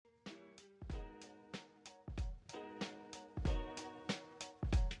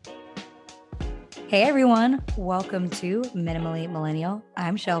Hey everyone, welcome to Minimally Millennial.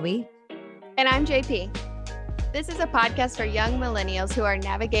 I'm Shelby. And I'm JP. This is a podcast for young millennials who are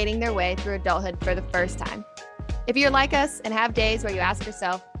navigating their way through adulthood for the first time. If you're like us and have days where you ask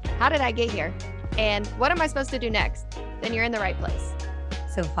yourself, how did I get here? And what am I supposed to do next? Then you're in the right place.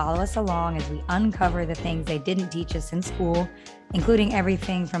 So follow us along as we uncover the things they didn't teach us in school, including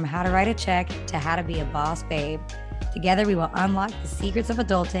everything from how to write a check to how to be a boss babe. Together, we will unlock the secrets of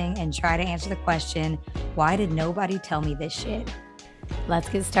adulting and try to answer the question, why did nobody tell me this shit? Let's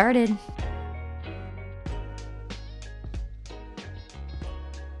get started.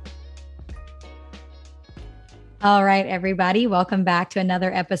 All right, everybody, welcome back to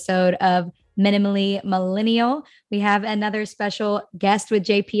another episode of Minimally Millennial. We have another special guest with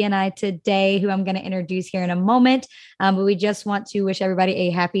JP and I today, who I'm going to introduce here in a moment. But we just want to wish everybody a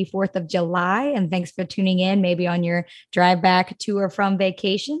happy 4th of July. And thanks for tuning in, maybe on your drive back to or from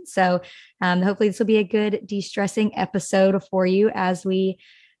vacation. So hopefully this will be a good de-stressing episode for you as we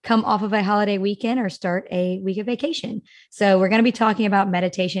come off of a holiday weekend or start a week of vacation. So we're going to be talking about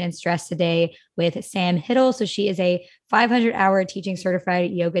meditation and stress today with Sam Hittle. So she is a 500-hour teaching certified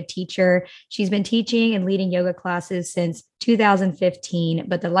yoga teacher. She's been teaching and leading yoga classes since 2015,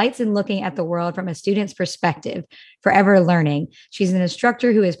 but delights in looking at the world from a student's perspective, forever learning. She's an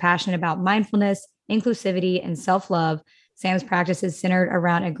instructor who is passionate about mindfulness, inclusivity, and self-love. Sam's practice is centered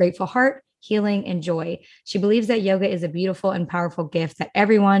around a grateful heart, healing, and joy. She believes that yoga is a beautiful and powerful gift that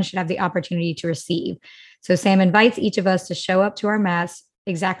everyone should have the opportunity to receive. So Sam invites each of us to show up to our mats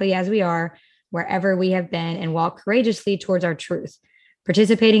exactly as we are, wherever we have been, and walk courageously towards our truth.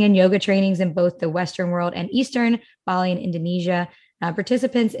 Participating in yoga trainings in both the Western world and Eastern, Bali and Indonesia,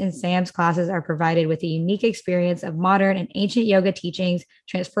 participants in Sam's classes are provided with a unique experience of modern and ancient yoga teachings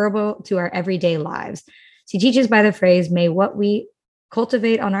transferable to our everyday lives. She teaches by the phrase, may what we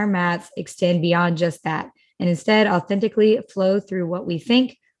cultivate on our mats extend beyond just that, and instead authentically flow through what we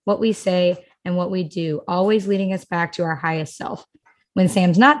think, what we say, and what we do, always leading us back to our highest self. When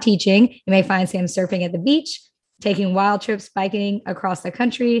Sam's not teaching, you may find Sam surfing at the beach, taking wild trips biking across the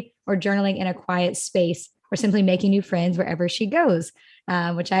country, or journaling in a quiet space, or simply making new friends wherever she goes,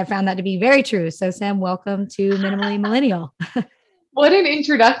 which I have found that to be very true. So Sam, welcome to Minimally Millennial. What an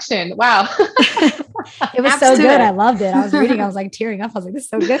introduction. Wow. It was so good. I loved it. I was reading, I was like tearing up. I was like, this is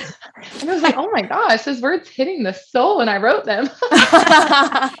so good. And I was like, oh my gosh, those words hitting the soul when I wrote them.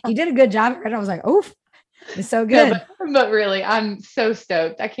 You did a good job. I was like, oof, it's so good. Yeah, but really, I'm so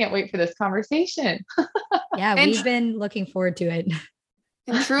stoked. I can't wait for this conversation. Yeah, we've been looking forward to it.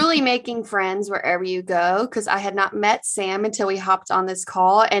 And truly making friends wherever you go, because I had not met Sam until we hopped on this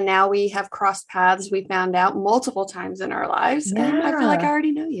call, and now we have crossed paths, we found out, multiple times in our lives. Yeah. And I feel like I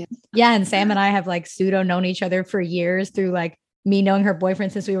already know you. Yeah, and Sam and I have like pseudo known each other for years through like me knowing her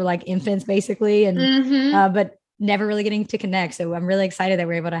boyfriend since we were like infants, basically, and but never really getting to connect. So I'm really excited that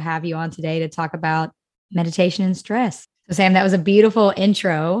we're able to have you on today to talk about meditation and stress. So Sam, that was a beautiful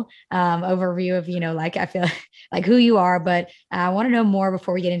intro overview of, like, I feel like who you are, but I want to know more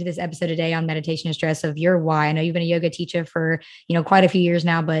before we get into this episode today on meditation and stress of your why. I know you've been a yoga teacher for, quite a few years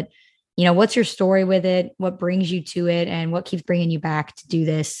now, but, what's your story with it? What brings you to it, and what keeps bringing you back to do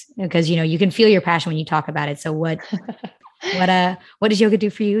this? Because, you can feel your passion when you talk about it. So what does yoga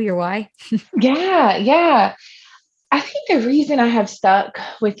do for you? Your why? Yeah. I think the reason I have stuck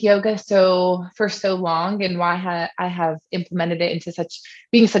with yoga for so long, and why I have implemented it into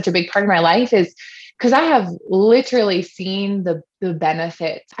being such a big part of my life, is because I have literally seen the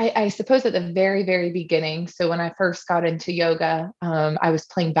benefits. I suppose at the very, very beginning. So when I first got into yoga, I was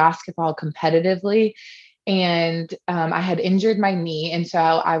playing basketball competitively, and I had injured my knee. And so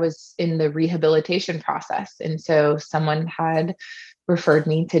I was in the rehabilitation process. And so someone had referred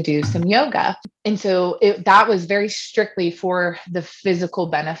me to do some yoga. And so that was very strictly for the physical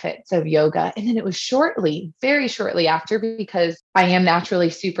benefits of yoga. And then it was very shortly after, because I am naturally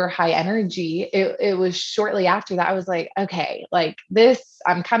super high energy. It was shortly after that I was like, okay, like this,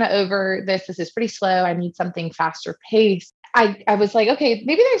 I'm kind of over this. This is pretty slow. I need something faster paced. I was like, okay,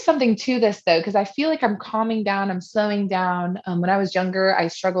 maybe there's something to this though, because I feel like I'm calming down, I'm slowing down. When I was younger, I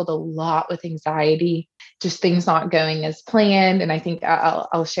struggled a lot with anxiety, just things not going as planned. And I think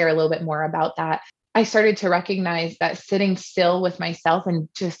I'll share a little bit more about that. I started to recognize that sitting still with myself and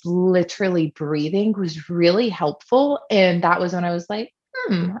just literally breathing was really helpful. And that was when I was like,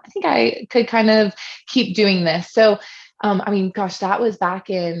 I think I could kind of keep doing this. So, that was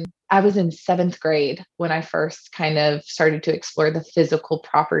I was in 7th grade when I first kind of started to explore the physical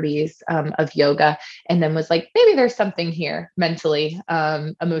properties of yoga, and then was like, maybe there's something here mentally,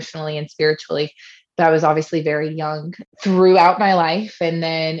 emotionally, and spiritually. that was obviously very young throughout my life. And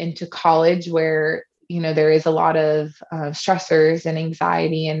then into college where, there is a lot of stressors and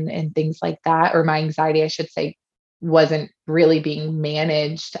anxiety and things like that, or my anxiety, I should say, wasn't really being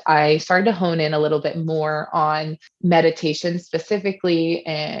managed. I started to hone in a little bit more on meditation specifically,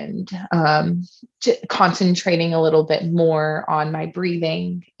 and concentrating a little bit more on my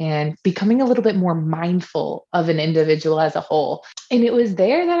breathing and becoming a little bit more mindful of an individual as a whole. And it was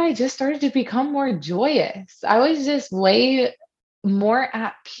there that I just started to become more joyous. I was just way more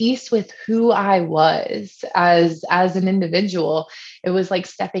at peace with who I was as an individual. It was like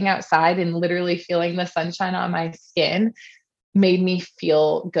stepping outside and literally feeling the sunshine on my skin made me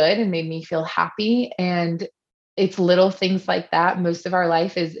feel good and made me feel happy. And it's little things like that. Most of our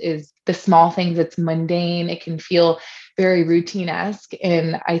life is the small things. It's mundane. It can feel very routine-esque.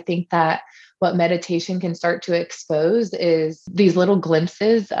 And I think that what meditation can start to expose is these little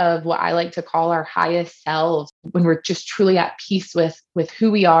glimpses of what I like to call our highest selves, when we're just truly at peace with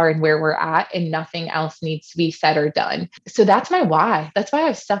who we are and where we're at, and nothing else needs to be said or done. So that's my why. That's why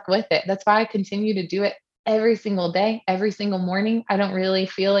I've stuck with it. That's why I continue to do it every single day, every single morning. I don't really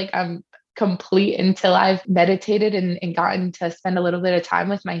feel like I'm complete until I've meditated and gotten to spend a little bit of time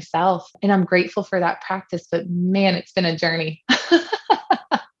with myself. And I'm grateful for that practice, but man, it's been a journey.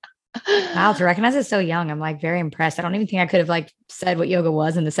 Wow, to recognize it so young, I'm like very impressed. I don't even think I could have like said what yoga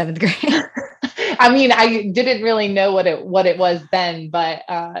was in the seventh grade. I mean, I didn't really know what it was then, but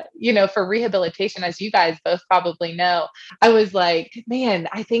for rehabilitation, as you guys both probably know, I was like, man,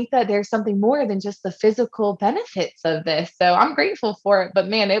 I think that there's something more than just the physical benefits of this. So I'm grateful for it, but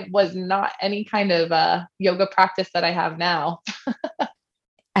man, it was not any kind of yoga practice that I have now.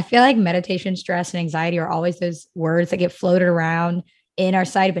 I feel like meditation, stress, and anxiety are always those words that get floated around in our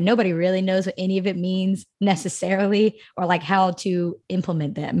society, but nobody really knows what any of it means necessarily, or like how to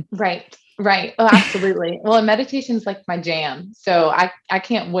implement them. Right. Right. Oh, absolutely. Well, and meditation's like my jam. So I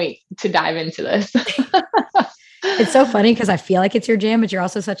can't wait to dive into this. It's so funny because I feel like it's your jam, but you're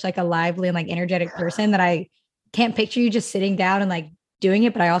also such like a lively and like energetic person that I can't picture you just sitting down and like doing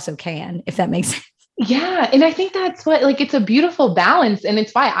it, but I also can, if that makes sense. Yeah. And I think that's what, like, it's a beautiful balance. And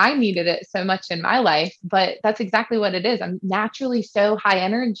it's why I needed it so much in my life. But that's exactly what it is. I'm naturally so high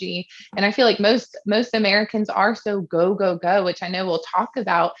energy. And I feel like most Americans are so go, go, go, which I know we'll talk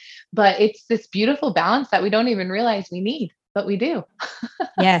about. But it's this beautiful balance that we don't even realize we need, but we do.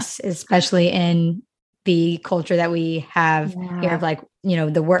 Yes, especially in the culture that we have here of like,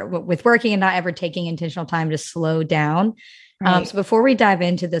 the work with working and not ever taking intentional time to slow down. Right. So before we dive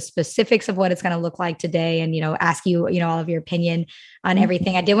into the specifics of what it's going to look like today and, ask you, all of your opinion on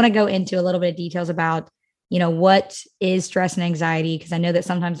everything, I did want to go into a little bit of details about, what is stress and anxiety, because I know that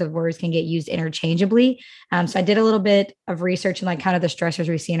sometimes the words can get used interchangeably. So I did a little bit of research and like kind of the stressors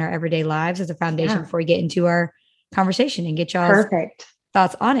we see in our everyday lives as a foundation before we get into our conversation and get y'all's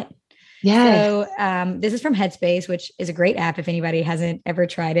thoughts on it. Yes. So this is from Headspace, which is a great app if anybody hasn't ever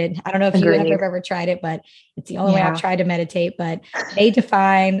tried it. I don't know if you have ever tried it, but it's the only way I've tried to meditate. But they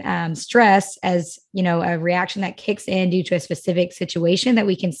define stress as, a reaction that kicks in due to a specific situation that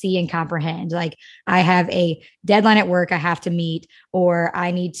we can see and comprehend. Like I have a deadline at work I have to meet, or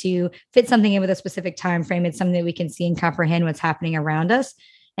I need to fit something in with a specific time frame. It's something that we can see and comprehend what's happening around us.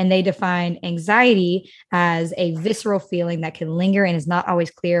 And they define anxiety as a visceral feeling that can linger and is not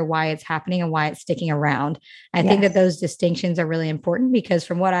always clear why it's happening and why it's sticking around. I think that those distinctions are really important because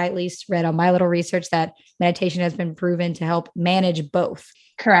from what I at least read on my little research, that meditation has been proven to help manage both.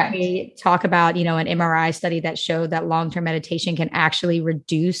 Correct. We talk about, an MRI study that showed that long-term meditation can actually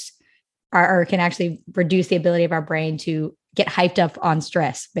reduce the ability of our brain to get hyped up on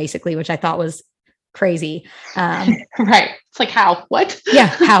stress, basically, which I thought was crazy. Right. It's like, how, what? Yeah.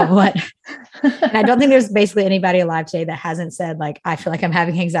 How, what? And I don't think there's basically anybody alive today that hasn't said like, I feel like I'm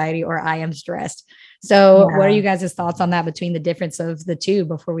having anxiety or I am stressed. So what are you guys' thoughts on that between the difference of the two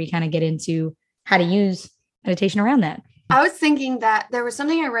before we kind of get into how to use meditation around that? I was thinking that there was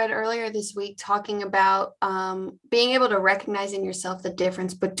something I read earlier this week talking about being able to recognize in yourself the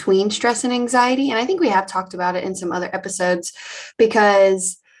difference between stress and anxiety. And I think we have talked about it in some other episodes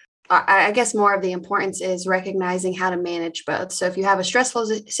because I guess more of the importance is recognizing how to manage both. So if you have a stressful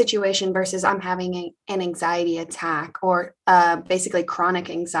situation versus I'm having an anxiety attack or basically chronic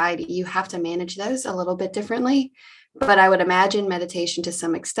anxiety, you have to manage those a little bit differently. But I would imagine meditation to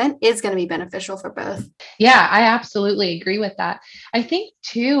some extent is going to be beneficial for both. Yeah, I absolutely agree with that. I think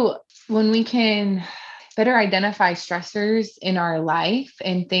too, when we can better identify stressors in our life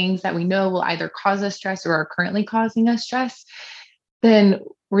and things that we know will either cause us stress or are currently causing us stress, then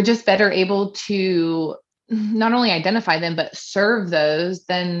we're just better able to not only identify them, but serve those,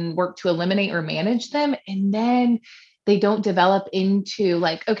 then work to eliminate or manage them. And then they don't develop into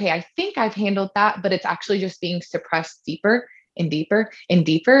like, okay, I think I've handled that, but it's actually just being suppressed deeper and deeper and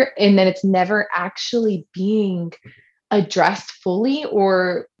deeper. And then it's never actually being addressed fully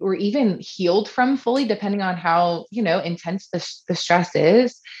or even healed from fully, depending on how, intense the stress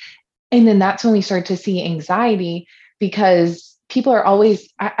is. And then that's when we start to see anxiety, because people are always,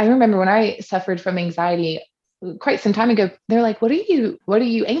 I remember when I suffered from anxiety quite some time ago, they're like, what are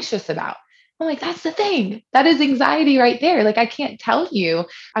you anxious about? I'm like, that's the thing. That is anxiety right there. Like, I can't tell you.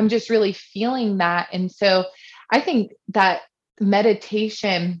 I'm just really feeling that. And so I think that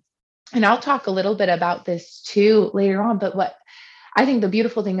meditation, and I'll talk a little bit about this too later on, but what I think the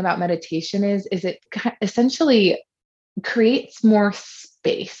beautiful thing about meditation is it essentially creates more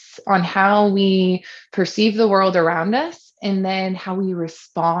space on how we perceive the world around us and then how we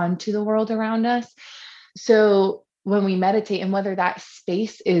respond to the world around us. So when we meditate, and whether that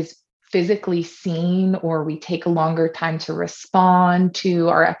space is physically seen or we take a longer time to respond to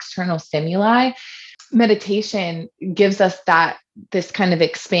our external stimuli, meditation gives us this kind of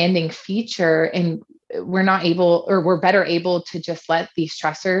expanding feature, and we're better able to just let these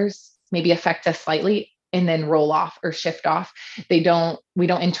stressors maybe affect us slightly and then roll off or shift off. We don't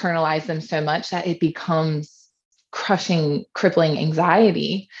internalize them so much that it becomes crushing, crippling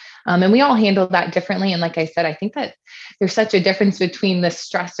anxiety. And we all handle that differently. And like I said, I think that there's such a difference between the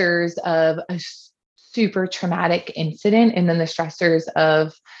stressors of a super traumatic incident and then the stressors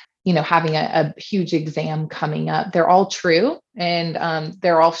of, having a huge exam coming up. They're all true, and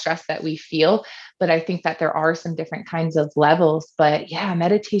they're all stress that we feel. But I think that there are some different kinds of levels. But yeah,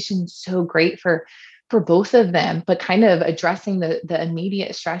 meditation is so great for both of them, but kind of addressing the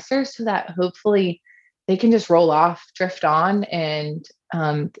immediate stressors so that hopefully they can just roll off, drift on, and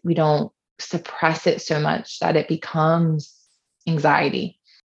we don't suppress it so much that it becomes anxiety.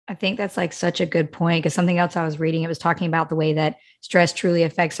 I think that's like such a good point, because something else I was reading, it was talking about the way that stress truly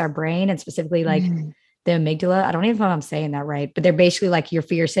affects our brain, and specifically like the amygdala. I don't even know if I'm saying that right, but they're basically like your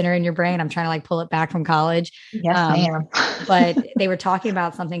fear center in your brain. I'm trying to like pull it back from college. Yes, ma'am. But they were talking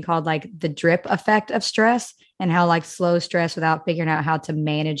about something called like the drip effect of stress, and how like slow stress, without figuring out how to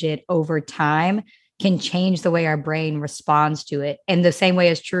manage it over time, can change the way our brain responds to it. And the same way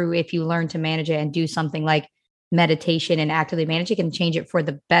is true if you learn to manage it and do something like meditation and actively manage it, can change it for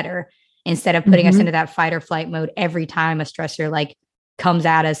the better, instead of putting us into that fight or flight mode every time a stressor like comes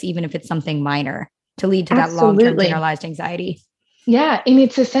at us, even if it's something minor, to lead to that long-term generalized anxiety. Yeah. And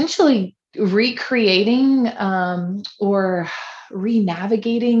it's essentially recreating or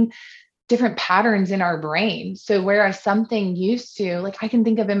re-navigating different patterns in our brain. So whereas something used to, like I can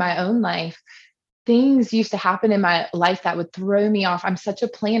think of in my own life, things used to happen in my life that would throw me off. I'm such a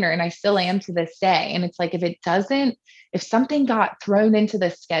planner, and I still am to this day. And it's like, if something got thrown into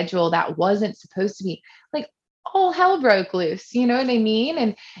the schedule that wasn't supposed to be, like all hell broke loose, you know what I mean?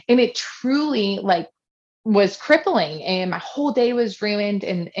 And it truly like was crippling, and my whole day was ruined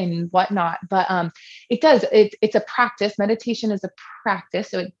and whatnot. But it's a practice. Meditation is a practice.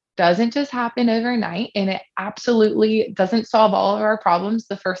 So it doesn't just happen overnight, and it absolutely doesn't solve all of our problems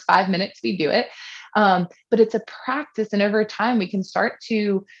the first 5 minutes we do it. But it's a practice. And over time, we can start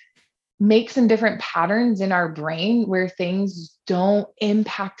to make some different patterns in our brain where things don't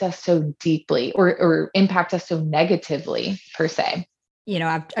impact us so deeply or impact us so negatively per se.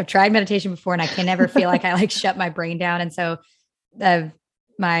 I've tried meditation before, and I can never feel like I like shut my brain down. And so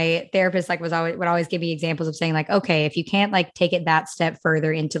my therapist would always give me examples of saying like, okay, if you can't like take it that step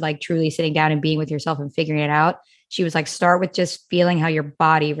further into like truly sitting down and being with yourself and figuring it out, she was like, start with just feeling how your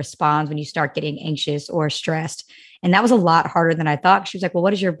body responds when you start getting anxious or stressed. And that was a lot harder than I thought. She was like, well,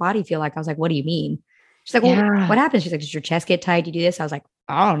 what does your body feel like? I was like, what do you mean? She's like, well, what happens? She's like, does your chest get tight? You do this? I was like,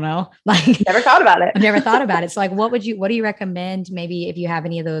 I don't know. Like, never thought about it. I've never thought about it. So like, what do you recommend? Maybe if you have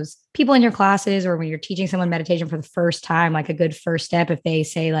any of those people in your classes, or when you're teaching someone meditation for the first time, like a good first step, if they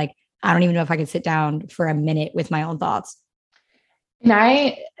say like, I don't even know if I could sit down for a minute with my own thoughts. And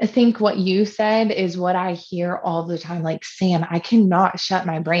I think what you said is what I hear all the time. Like, Sam, I cannot shut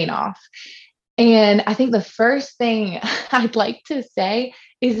my brain off. And I think the first thing I'd like to say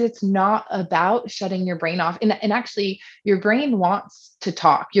is it's not about shutting your brain off. And actually your brain wants to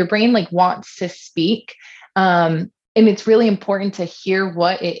talk. Your brain like wants to speak. And it's really important to hear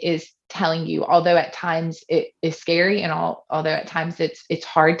what it is telling you. Although at times it is scary, and although at times it's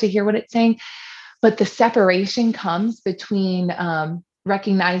hard to hear what it's saying. But the separation comes between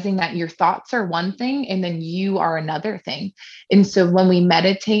recognizing that your thoughts are one thing and then you are another thing. And so when we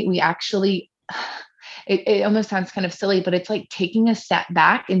meditate, we actually, it almost sounds kind of silly, but it's like taking a step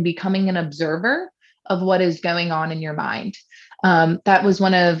back and becoming an observer of what is going on in your mind. That was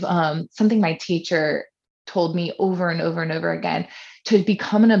one of something my teacher told me over and over and over again, to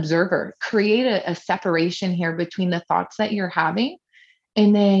become an observer, create a separation here between the thoughts that you're having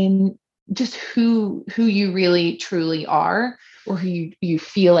and then just who you really truly are, or who you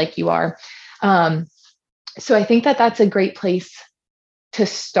feel like you are. So I think that that's a great place to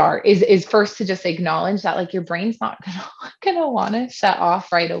start, is first to just acknowledge that like your brain's not gonna want to shut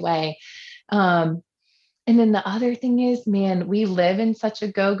off right away. And then the other thing is, man, we live in such a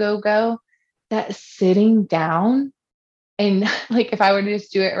go, go, go that sitting down and like, if I were to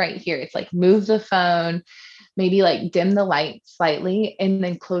just do it right here, it's like move the phone, maybe like dim the light slightly, and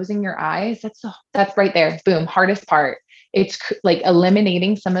then closing your eyes. That's right there. Boom. Hardest part. It's like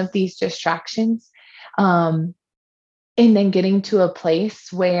eliminating some of these distractions. And then getting to a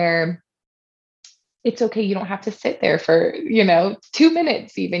place where it's okay. You don't have to sit there for, 2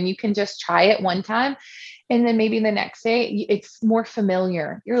 minutes even. You can just try it one time. And then maybe the next day it's more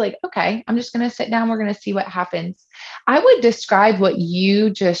familiar. You're like, okay, I'm just going to sit down. We're going to see what happens. I would describe what you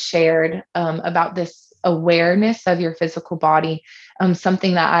just shared about this awareness of your physical body,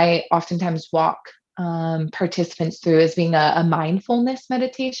 something that I oftentimes walk participants through, as being a mindfulness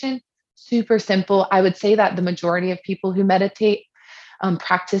meditation. Super simple. I would say that the majority of people who meditate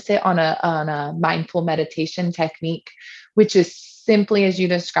practice it on a mindful meditation technique, which is simply as you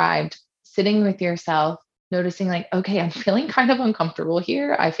described, sitting with yourself, noticing like, okay, I'm feeling kind of uncomfortable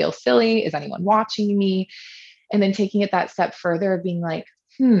here. I feel silly. Is anyone watching me? And then taking it that step further of being like,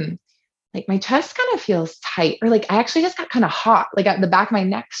 like my chest kind of feels tight, or like I actually just got kind of hot, like at the back of my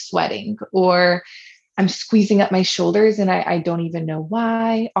neck sweating, or I'm squeezing up my shoulders and I don't even know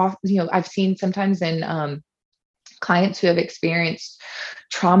why. I've seen sometimes in clients who have experienced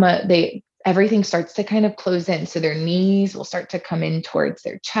trauma, everything starts to kind of close in. So their knees will start to come in towards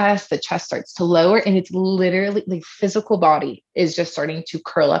their chest. The chest starts to lower, and it's literally the physical body is just starting to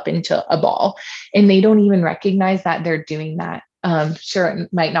curl up into a ball, and they don't even recognize that they're doing that. Sure,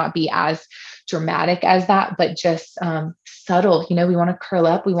 it might not be as dramatic as that, but just subtle. We want to curl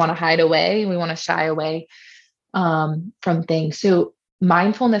up, we want to hide away, we want to shy away from things. So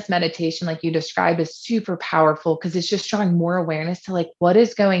mindfulness meditation, like you described, is super powerful because it's just drawing more awareness to like what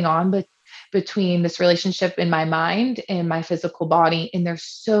is going on between this relationship in my mind and my physical body. And they're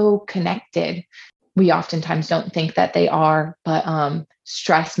so connected. We oftentimes don't think that they are, but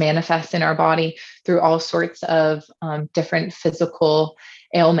stress manifests in our body through all sorts of different physical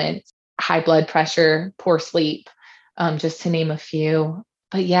ailments, high blood pressure, poor sleep, just to name a few.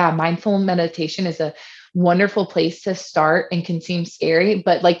 But yeah, mindful meditation is a wonderful place to start and can seem scary.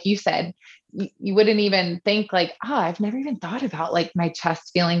 But like you said, you wouldn't even think like, I've never even thought about like my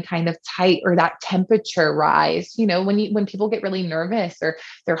chest feeling kind of tight, or that temperature rise. When people get really nervous or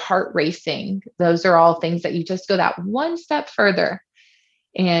their heart racing, those are all things that you just go that one step further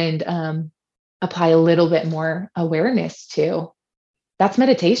and apply a little bit more awareness to. That's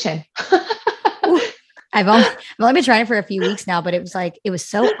meditation. I've only been trying it for a few weeks now, but it was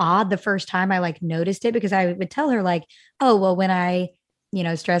so odd the first time I like noticed it, because I would tell her like, oh, well, when I,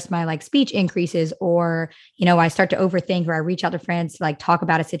 stress, my like speech increases, or, I start to overthink, or I reach out to friends to like talk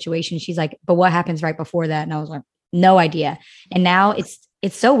about a situation. She's like, but what happens right before that? And I was like, no idea. And now it's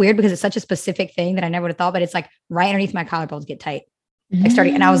so weird because it's such a specific thing that I never would have thought, but it's like right underneath my collarbones get tight. Like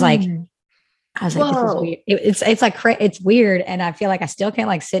starting, and I was like, this is weird. It's like, it's weird. And I feel like I still can't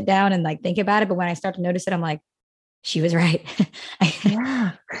like sit down and like think about it. But when I start to notice it, I'm like, she was right.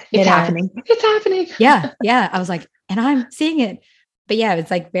 Yeah. It's happening. It's happening. Yeah. Yeah. I was like, and I'm seeing it. But yeah, it's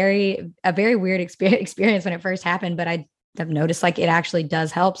like a very weird experience when it first happened, but I have noticed like it actually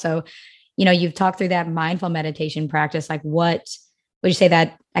does help. So, you've talked through that mindful meditation practice. Like what would you say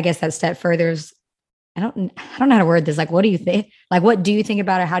that, I guess that step further is, I don't know how to word this. Like, what do you think? Like, what do you think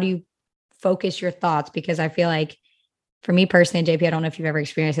about it? How do you focus your thoughts? Because I feel like for me personally, JP, I don't know if you've ever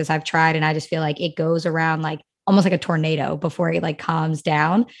experienced this. I've tried, and I just feel like it goes around like almost like a tornado before it like calms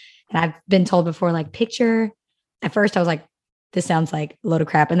down. And I've been told before, like picture, at first I was like, this sounds like a load of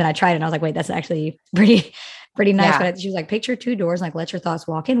crap. And then I tried it and I was like, wait, that's actually pretty nice. Yeah. But she was like, picture two doors, like let your thoughts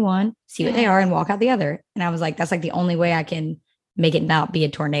walk in one, see what they are, and walk out the other. And I was like, that's like the only way I can make it not be a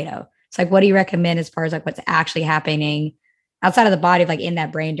tornado. It's like, what do you recommend as far as like what's actually happening outside of the body, of like in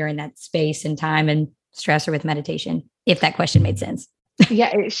that brain during that space and time and stress, or with meditation, if that question made sense? Yeah,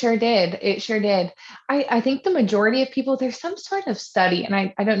 it sure did. It sure did. I think the majority of people, there's some sort of study, and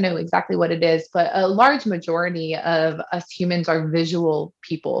I don't know exactly what it is, but a large majority of us humans are visual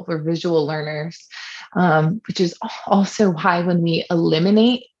people. We're visual learners, which is also why when we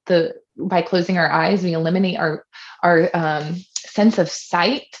eliminate by closing our eyes, we eliminate our sense of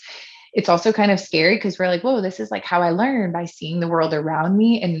sight. it's also kind of scary because we're like, whoa, this is like how I learn, by seeing the world around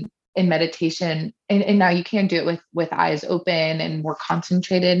me. And in meditation, and now you can do it with eyes open and more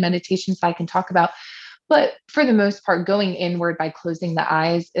concentrated meditations that I can talk about. But for the most part, going inward by closing the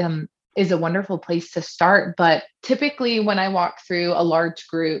eyes is a wonderful place to start. But typically when I walk through a large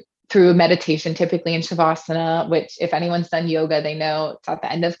group through a meditation, typically in Shavasana, which if anyone's done yoga, they know it's at the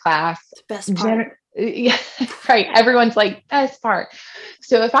end of class. It's the best part. Yeah, right. Everyone's like, best part.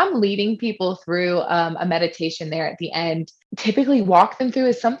 So if I'm leading people through a meditation there at the end, typically walk them through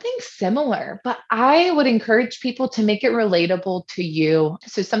is something similar, but I would encourage people to make it relatable to you.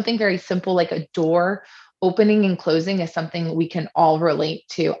 So something very simple, like a door opening and closing, is something we can all relate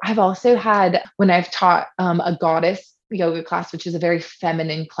to. I've also had, when I've taught a goddess yoga class, which is a very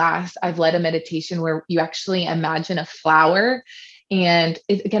feminine class, I've led a meditation where you actually imagine a flower. And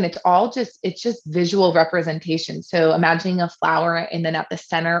again, it's just visual representation. So imagining a flower, and then at the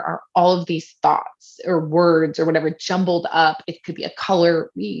center are all of these thoughts or words or whatever jumbled up. It could be a color,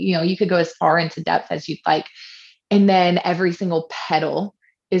 you could go as far into depth as you'd like. And then every single petal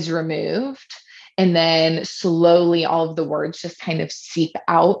is removed. And then slowly all of the words just kind of seep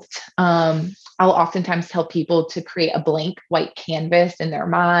out. I'll oftentimes tell people to create a blank white canvas in their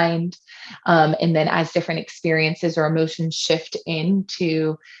mind. And then as different experiences or emotions shift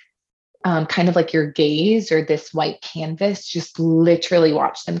into kind of like your gaze or this white canvas, just literally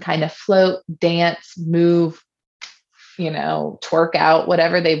watch them kind of float, dance, move, twerk out,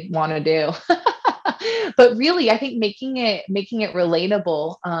 whatever they want to do. But really, I think making it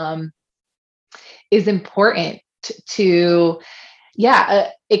relatable is important to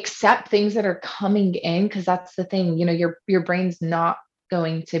accept things that are coming in, because that's the thing, your brain's not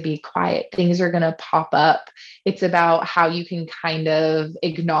going to be quiet. Things are going to pop up. It's about how you can kind of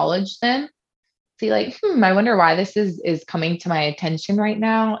acknowledge them. See, like, I wonder why this is coming to my attention right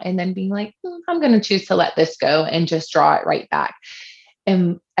now. And then being like, I'm going to choose to let this go and just draw it right back.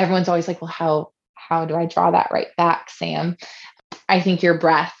 And everyone's always like, well, how do I draw that right back, Sam? I think your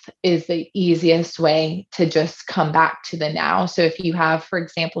breath is the easiest way to just come back to the now. So if you have, for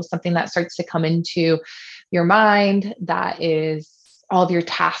example, something that starts to come into your mind, that is all of your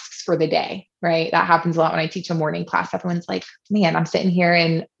tasks for the day, right? That happens a lot when I teach a morning class. Everyone's like, man, I'm sitting here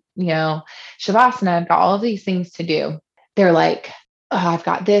in, Shavasana. I've got all of these things to do. They're like, oh, I've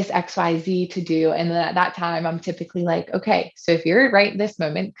got this X, Y, Z to do. And then at that time, I'm typically like, okay, so if you're right this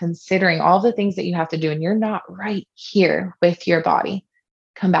moment, considering all the things that you have to do and you're not right here with your body,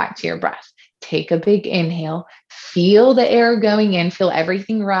 come back to your breath. Take a big inhale, feel the air going in, feel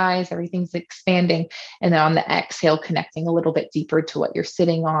everything rise, everything's expanding. And then on the exhale, connecting a little bit deeper to what you're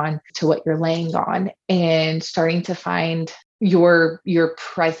sitting on, to what you're laying on, and starting to find your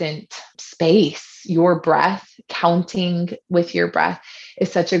present space, your breath. Counting with your breath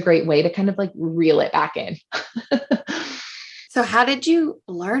is such a great way to kind of like reel it back in. So how did you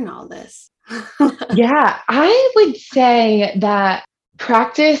learn all this? Yeah, I would say that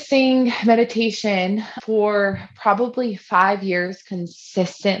practicing meditation for probably 5 years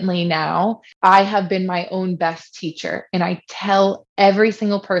consistently now, I have been my own best teacher. And I tell every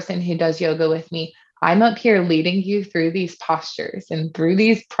single person who does yoga with me, I'm up here leading you through these postures and through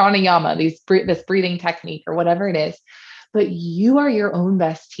these pranayama, this breathing technique or whatever it is, but you are your own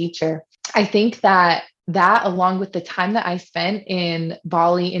best teacher. I think that along with the time that I spent in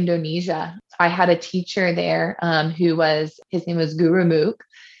Bali, Indonesia, I had a teacher there his name was Guru Mook.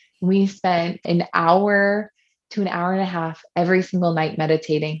 We spent an hour to an hour and a half every single night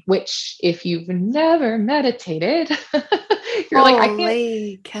meditating, which if you've never meditated, you're like, I can't.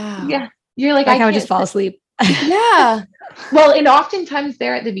 Holy cow. Yeah. You're like, I would just fall asleep. Yeah. Well, and oftentimes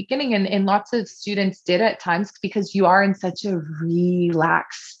there at the beginning, and lots of students did at times, because you are in such a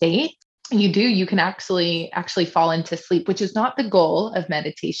relaxed state. You can actually fall into sleep, which is not the goal of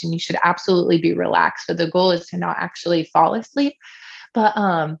meditation. You should absolutely be relaxed, but the goal is to not actually fall asleep.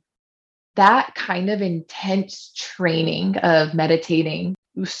 But that kind of intense training of meditating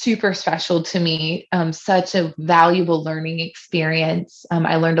was super special to me. Such a valuable learning experience.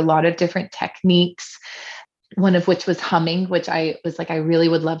 I learned a lot of different techniques, one of which was humming, which I was like, I really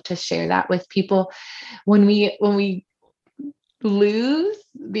would love to share that with people. When we lose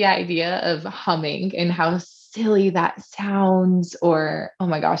the idea of humming and how silly that sounds, or, oh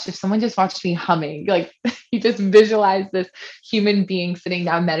my gosh, if someone just watched me humming, like you just visualize this human being sitting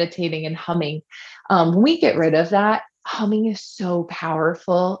down meditating and humming. When we get rid of that, humming is so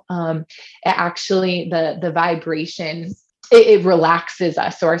powerful. It actually, the vibration, it relaxes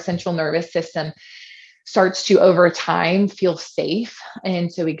us. So our central nervous system starts to over time feel safe.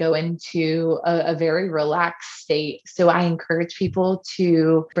 And so we go into a very relaxed state. So I encourage people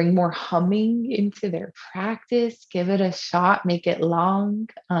to bring more humming into their practice, give it a shot, make it long,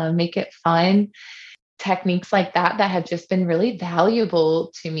 make it fun. Techniques like that have just been really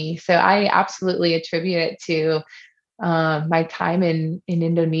valuable to me. So I absolutely attribute it to my time in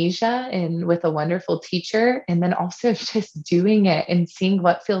Indonesia and with a wonderful teacher. And then also just doing it and seeing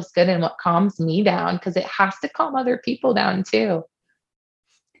what feels good and what calms me down, because it has to calm other people down too.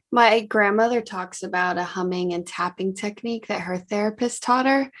 My grandmother talks about a humming and tapping technique that her therapist taught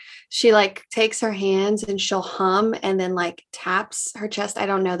her. She like takes her hands and she'll hum and then like taps her chest. I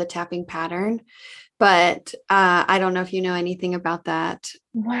don't know the tapping pattern, but I don't know if you know anything about that.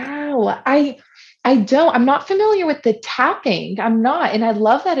 Wow. I don't, I'm not familiar with the tapping. I'm not. And I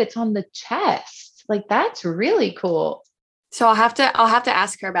love that it's on the chest. Like that's really cool. So I'll have to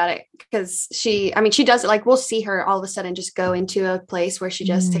ask her about it, because she does it. Like we'll see her all of a sudden just go into a place where she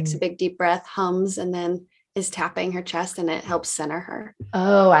just takes a big deep breath, hums, and then is tapping her chest, and it helps center her.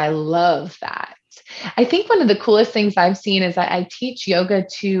 Oh, I love that. I think one of the coolest things I've seen is I teach yoga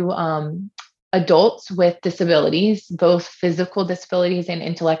to adults with disabilities, both physical disabilities and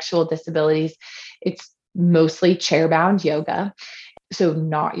intellectual disabilities. It's mostly chair-bound yoga. So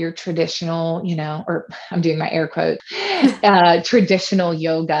not your traditional, or I'm doing my air quote, traditional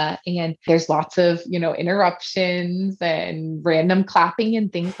yoga. And there's lots of, interruptions and random clapping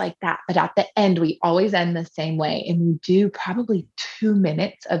and things like that. But at the end, we always end the same way. And we do probably 2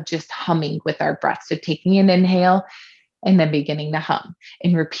 minutes of just humming with our breath. So taking an inhale and then beginning to hum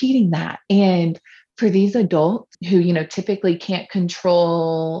and repeating that. And for these adults who, typically can't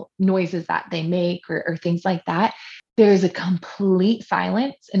control noises that they make or things like that, there's a complete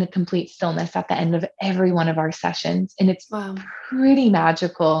silence and a complete stillness at the end of every one of our sessions. And it's pretty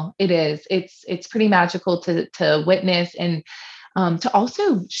magical. It is. It's pretty magical to witness and to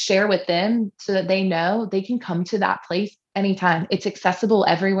also share with them so that they know they can come to that place anytime. It's accessible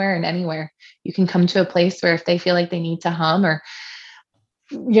everywhere and anywhere. You can come to a place where if they feel like they need to hum, or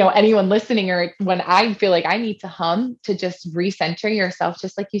anyone listening, or when I feel like I need to hum, to just recenter yourself,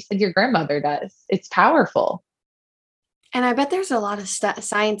 just like you said your grandmother does. It's powerful. And I bet there's a lot of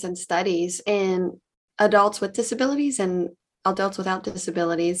science and studies in adults with disabilities and adults without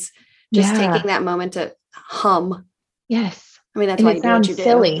disabilities, just taking that moment to hum. Yes. I mean, that's why you do what you do.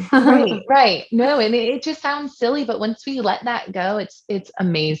 Silly. Right. No, and it just sounds silly, but once we let that go, it's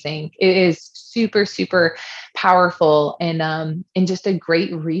amazing. It is super, super powerful and just a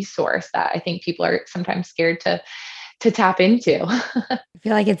great resource that I think people are sometimes scared to tap into. I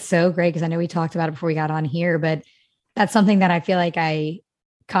feel like it's so great because I know we talked about it before we got on here, but that's something that I feel like I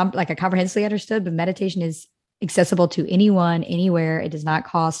comprehensively understood, but meditation is accessible to anyone, anywhere. It does not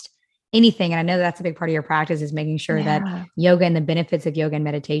cost anything. And I know that's a big part of your practice, is making sure that yoga and the benefits of yoga and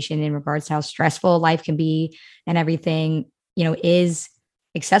meditation in regards to how stressful life can be and everything, is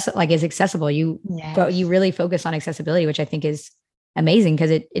accessible. You really focus on accessibility, which I think is amazing,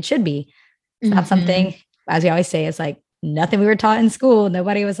 because it should be. It's not something, as we always say, it's like nothing we were taught in school.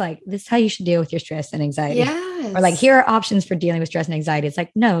 Nobody was like, this is how you should deal with your stress and anxiety. Yes. Or like, here are options for dealing with stress and anxiety. It's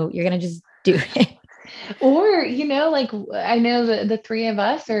like, no, you're going to just do it. Or, like I know the three of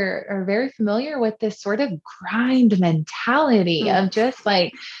us are very familiar with this sort of grind mentality of just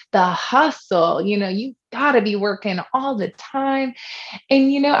like the hustle, you gotta be working all the time.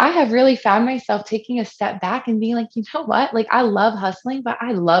 And, I have really found myself taking a step back and being like, you know what? Like I love hustling, but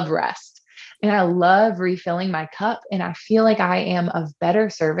I love rest and I love refilling my cup. And I feel like I am of better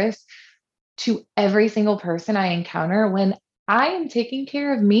service to every single person I encounter when I am taking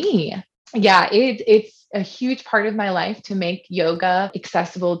care of me. Yeah, it's a huge part of my life to make yoga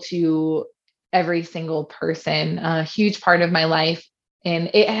accessible to every single person, a huge part of my life. And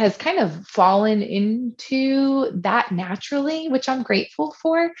it has kind of fallen into that naturally, which I'm grateful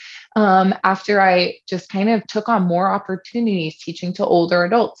for. After I just kind of took on more opportunities teaching to older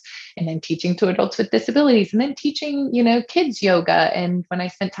adults, and then teaching to adults with disabilities, and then teaching, kids yoga. And when I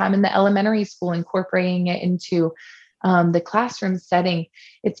spent time in the elementary school, incorporating it into the classroom setting,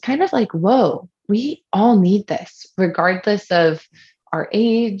 it's kind of like, whoa, we all need this, regardless of our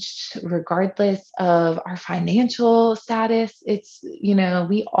age, regardless of our financial status. It's,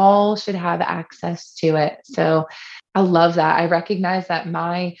 we all should have access to it. So I love that. I recognize that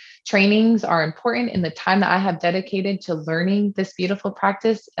my trainings are important, and the time that I have dedicated to learning this beautiful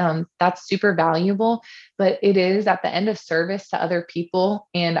practice, that's super valuable, but it is at the end of service to other people.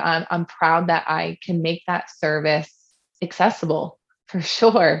 And I'm proud that I can make that service accessible, for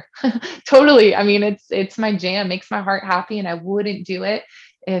sure. Totally. I mean, it's my jam, makes my heart happy, and I wouldn't do it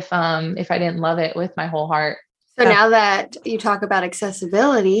if I didn't love it with my whole heart. So now that you talk about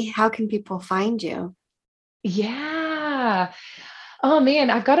accessibility, how can people find you? Yeah. Oh man,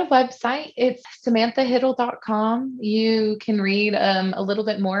 I've got a website. It's samanthahittle.com. You can read a little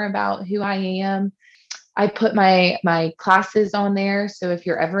bit more about who I am. I put my classes on there. So if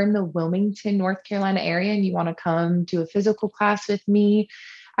you're ever in the Wilmington, North Carolina area and you want to come do a physical class with me,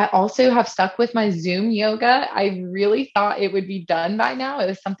 I also have stuck with my Zoom yoga. I really thought it would be done by now. It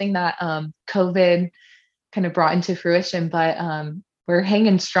was something that COVID kind of brought into fruition, but we're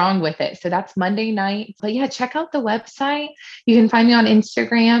hanging strong with it. So that's Monday night. But yeah, check out the website. You can find me on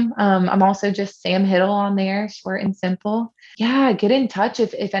Instagram. I'm also just Sam Hittle on there, short and simple. Yeah, get in touch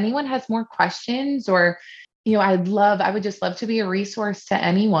if anyone has more questions, or I would just love to be a resource to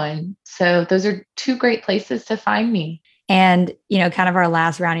anyone. So those are two great places to find me. And, kind of our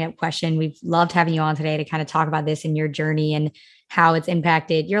last rounding up question, we've loved having you on today to kind of talk about this and your journey and how it's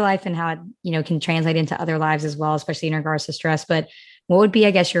impacted your life and how it, can translate into other lives as well, especially in regards to stress. But what would be,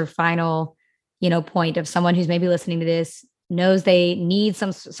 I guess, your final, point of someone who's maybe listening to this, knows they need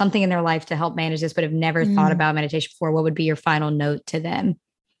something in their life to help manage this, but have never thought about meditation before? What would be your final note to them?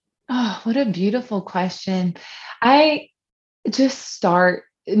 Oh, what a beautiful question. I just start.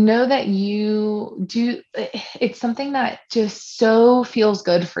 Know that you do. It's something that just so feels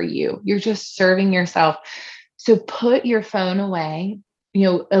good for you. You're just serving yourself. So put your phone away,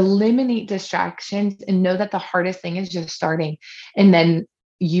 eliminate distractions, and know that the hardest thing is just starting. And then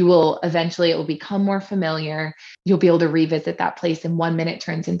it will become more familiar. You'll be able to revisit that place, and 1 minute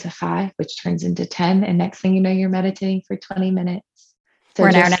turns into 5, which turns into 10. And next thing you know, you're meditating for 20 minutes. So or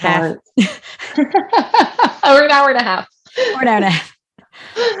an hour and a half. Or an hour and a half. Or an hour and a half.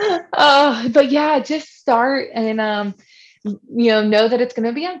 Oh, but yeah, just start and know that it's going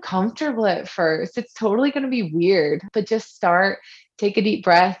to be uncomfortable at first. It's totally going to be weird, but just start, take a deep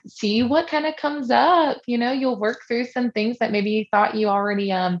breath, see what kind of comes up. You'll work through some things that maybe you thought you already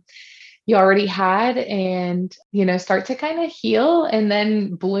had, and start to kind of heal and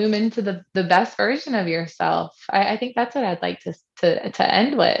then bloom into the best version of yourself. I think that's what I'd like to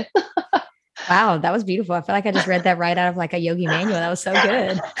end with. Wow, that was beautiful. I feel like I just read that right out of like a yogi manual. That was so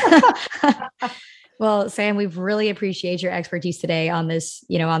good. Well, Sam, we've really appreciate your expertise today on this,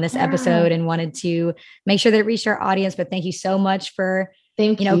 episode, and wanted to make sure that it reached our audience. But thank you so much for,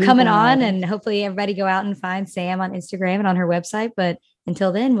 coming on, and hopefully everybody go out and find Sam on Instagram and on her website. But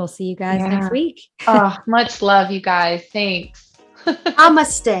until then, we'll see you guys next week. Oh, much love, you guys. Thanks.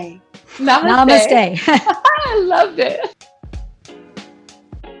 Namaste. Namaste. I loved it.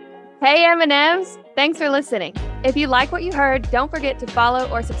 Hey M&Ms, thanks for listening. If you like what you heard, don't forget to follow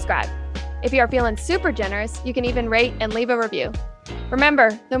or subscribe. If you are feeling super generous, you can even rate and leave a review.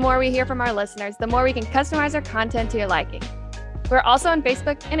 Remember, the more we hear from our listeners, the more we can customize our content to your liking. We're also on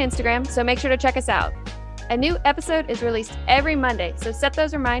Facebook and Instagram, so make sure to check us out. A new episode is released every Monday, so set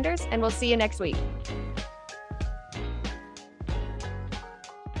those reminders and we'll see you next week.